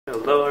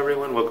Hello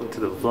everyone, welcome to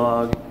the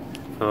vlog.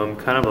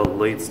 Kind of a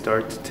late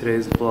start to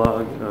today's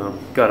vlog.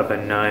 Got up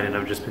at 9 and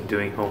I've just been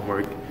doing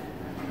homework.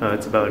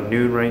 It's about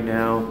noon right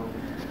now.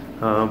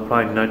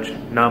 Probably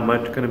not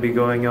much going to be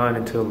going on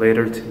until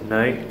later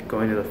tonight.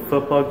 Going to the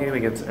football game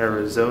against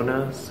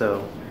Arizona,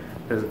 so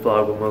this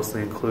vlog will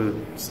mostly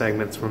include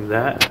segments from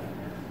that.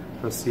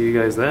 I'll see you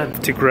guys then.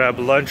 To grab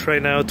lunch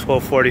right now,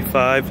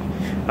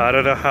 12:45. I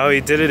don't know how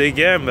he did it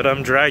again, but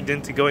I'm dragged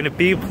into going to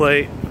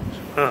B-Plate.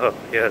 Oh,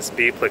 yes,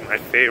 B-Plate, my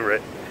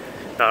favorite.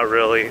 Not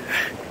really.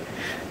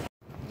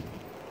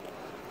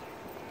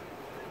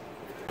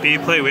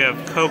 B-Plate, we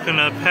have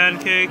coconut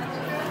pancake,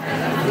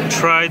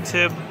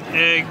 tri-tip,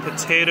 egg,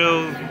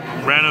 potato,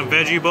 random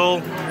veggie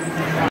bowl,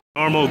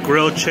 normal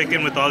grilled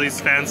chicken with all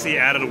these fancy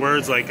added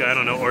words like, I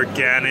don't know,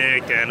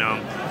 organic and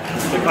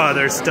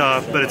other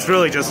stuff, but it's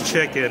really just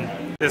chicken.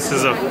 This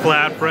is a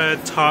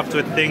flatbread topped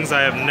with things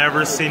I have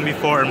never seen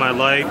before in my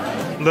life.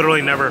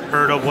 Literally never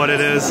heard of what it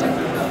is.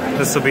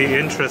 This will be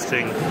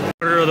interesting.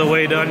 Quarter of the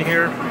way done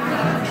here.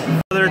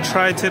 Another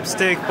tri-tip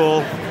steak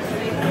bowl.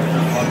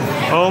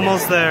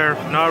 Almost there.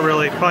 Not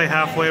really. Probably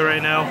halfway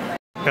right now.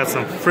 Got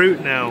some fruit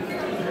now.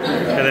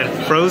 And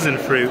then frozen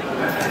fruit.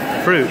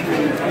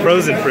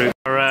 Frozen fruit.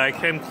 Alright, I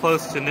came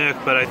close to Nick,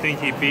 but I think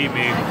he beat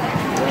me.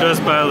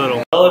 Just by a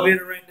little.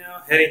 Elevator right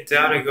now. Heading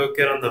down to go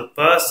get on the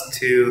bus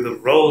to the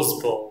Rose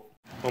Bowl.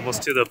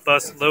 Almost to the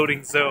bus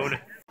loading zone.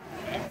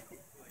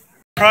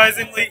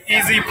 Surprisingly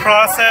easy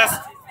process.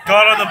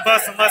 Got on the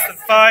bus in less than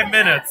 5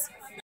 minutes.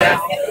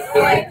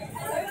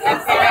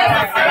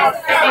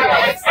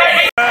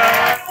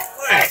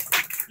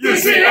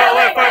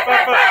 UCLA,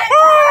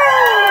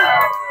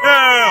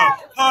 yeah,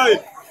 hi,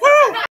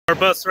 woo! Our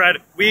bus ride.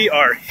 We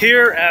are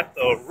here at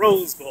the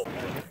Rose Bowl.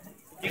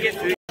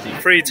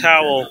 Free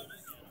towel.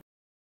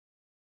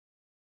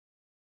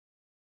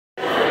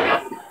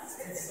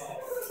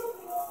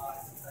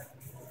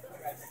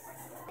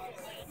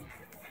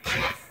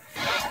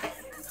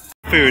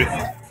 Food.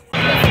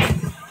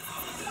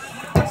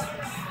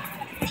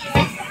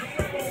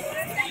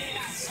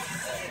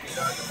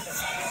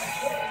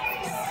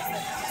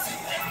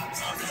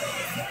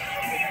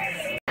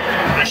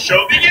 The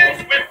show begins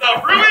with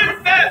the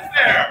ruined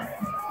fanfare.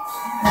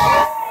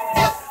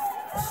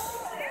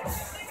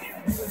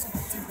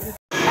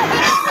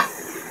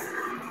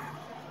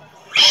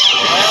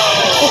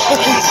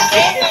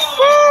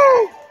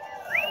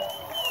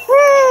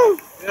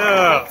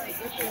 Yeah.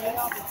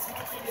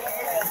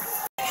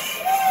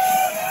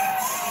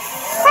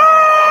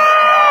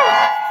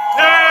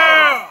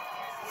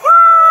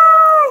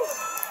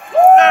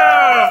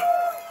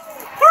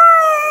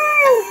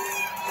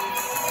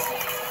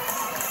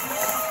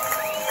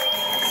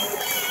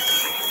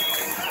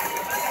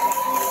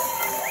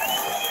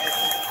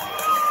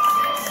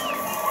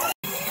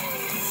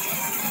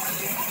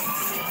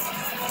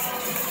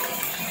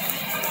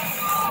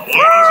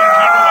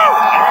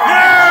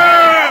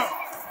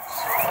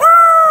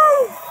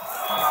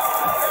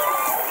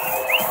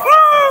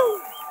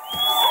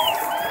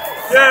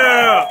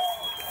 Yeah!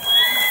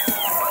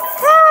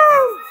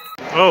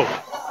 Oh!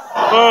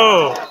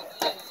 Oh!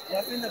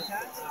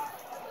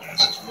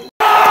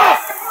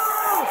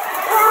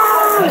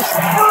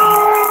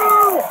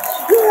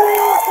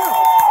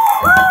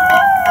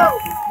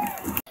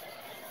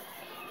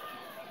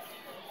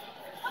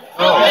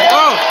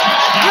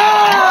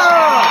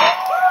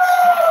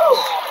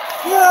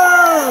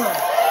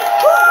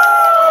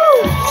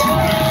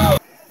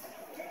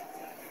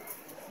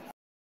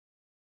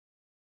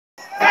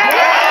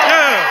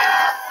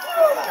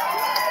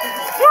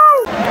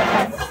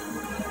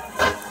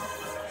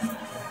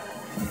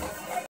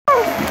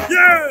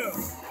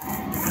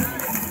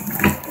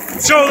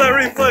 Show that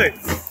replay!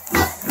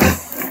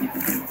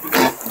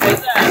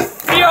 What's that?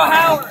 Theo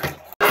Howard!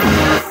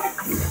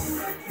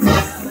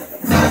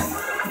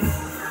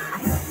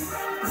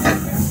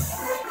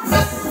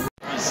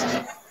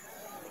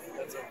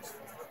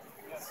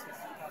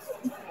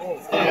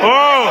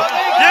 Oh!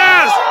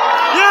 Yes!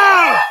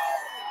 Yeah!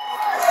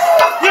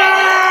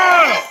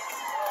 Yeah!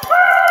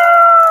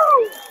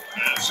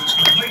 This is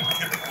complete.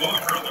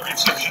 Walker on the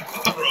reception for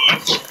the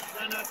Bruins.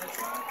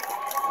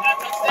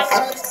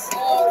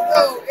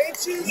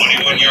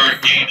 21-yard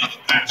gain on the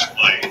patch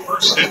play.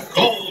 First and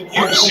goal,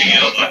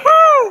 UCLA.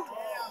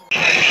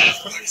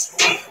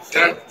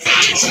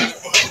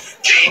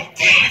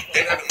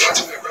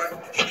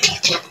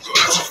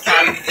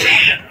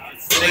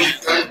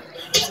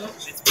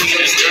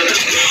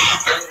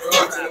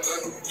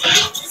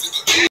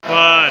 Come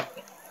on.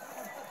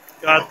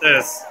 Got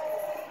this.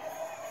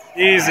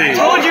 Easy.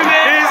 Told you,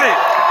 man. Easy.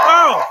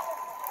 Oh!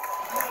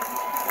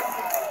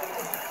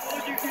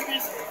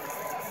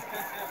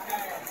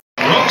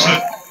 Rosen.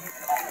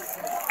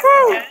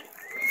 Woo!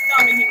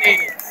 Tell me he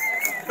made it.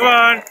 Come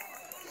on.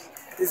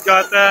 He's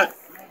got that.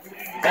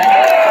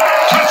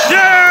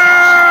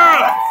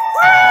 Yeah!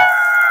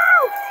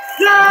 Woo!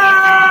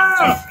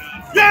 Yeah!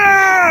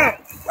 Yeah!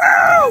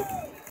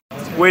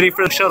 Woo! Waiting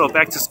for the shuttle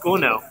back to school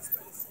now.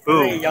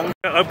 Boom.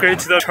 Upgrade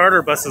to the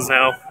charter buses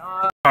now.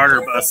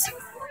 Charter bus.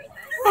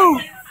 Woo!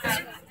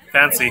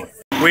 Fancy.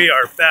 We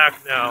are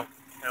back now,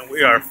 and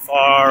we are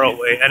far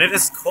away, and it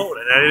is cold,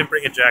 and I didn't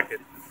bring a jacket.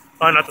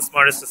 Probably not the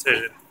smartest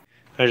decision.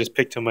 I just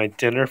picked up my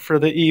dinner for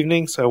the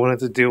evening, so I wanted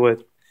to do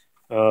it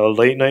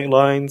late night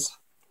lines.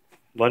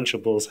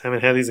 Lunchables. Haven't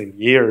had these in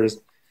years.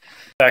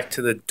 Back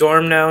to the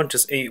dorm now.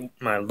 Just ate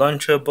my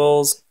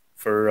Lunchables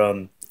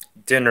for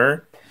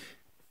dinner.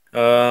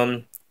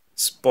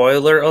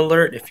 Spoiler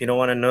alert, if you don't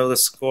want to know the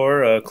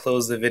score,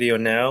 close the video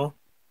now.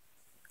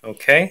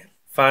 Okay,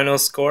 final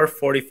score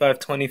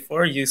 45-24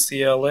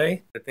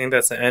 UCLA. I think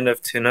that's the end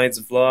of tonight's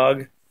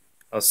vlog.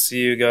 I'll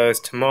see you guys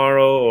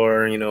tomorrow,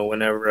 or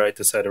whenever I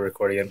decide to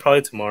record again.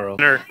 Probably tomorrow.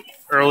 Dinner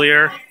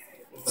earlier,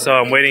 so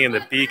I'm waiting in the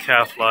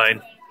BCAF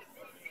line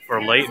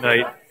for late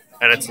night,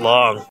 and it's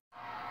long.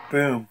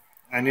 Boom.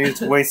 I needed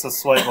to waste a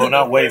swipe. Well,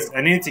 not waste.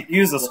 I needed to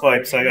use a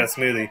swipe, so I got a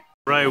smoothie.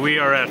 Right, we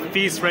are at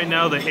Feast right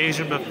now, the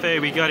Asian buffet.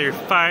 We got here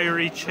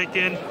fiery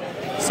chicken,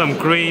 some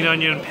green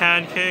onion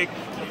pancake,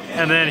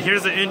 and then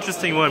here's an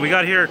interesting one. We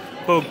got here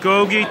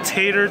bulgogi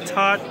tater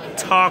tot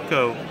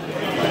taco.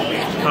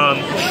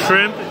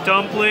 Shrimp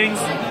dumplings,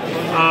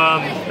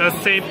 that's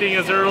the same thing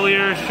as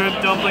earlier.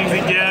 Shrimp dumplings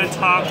again,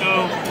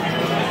 taco.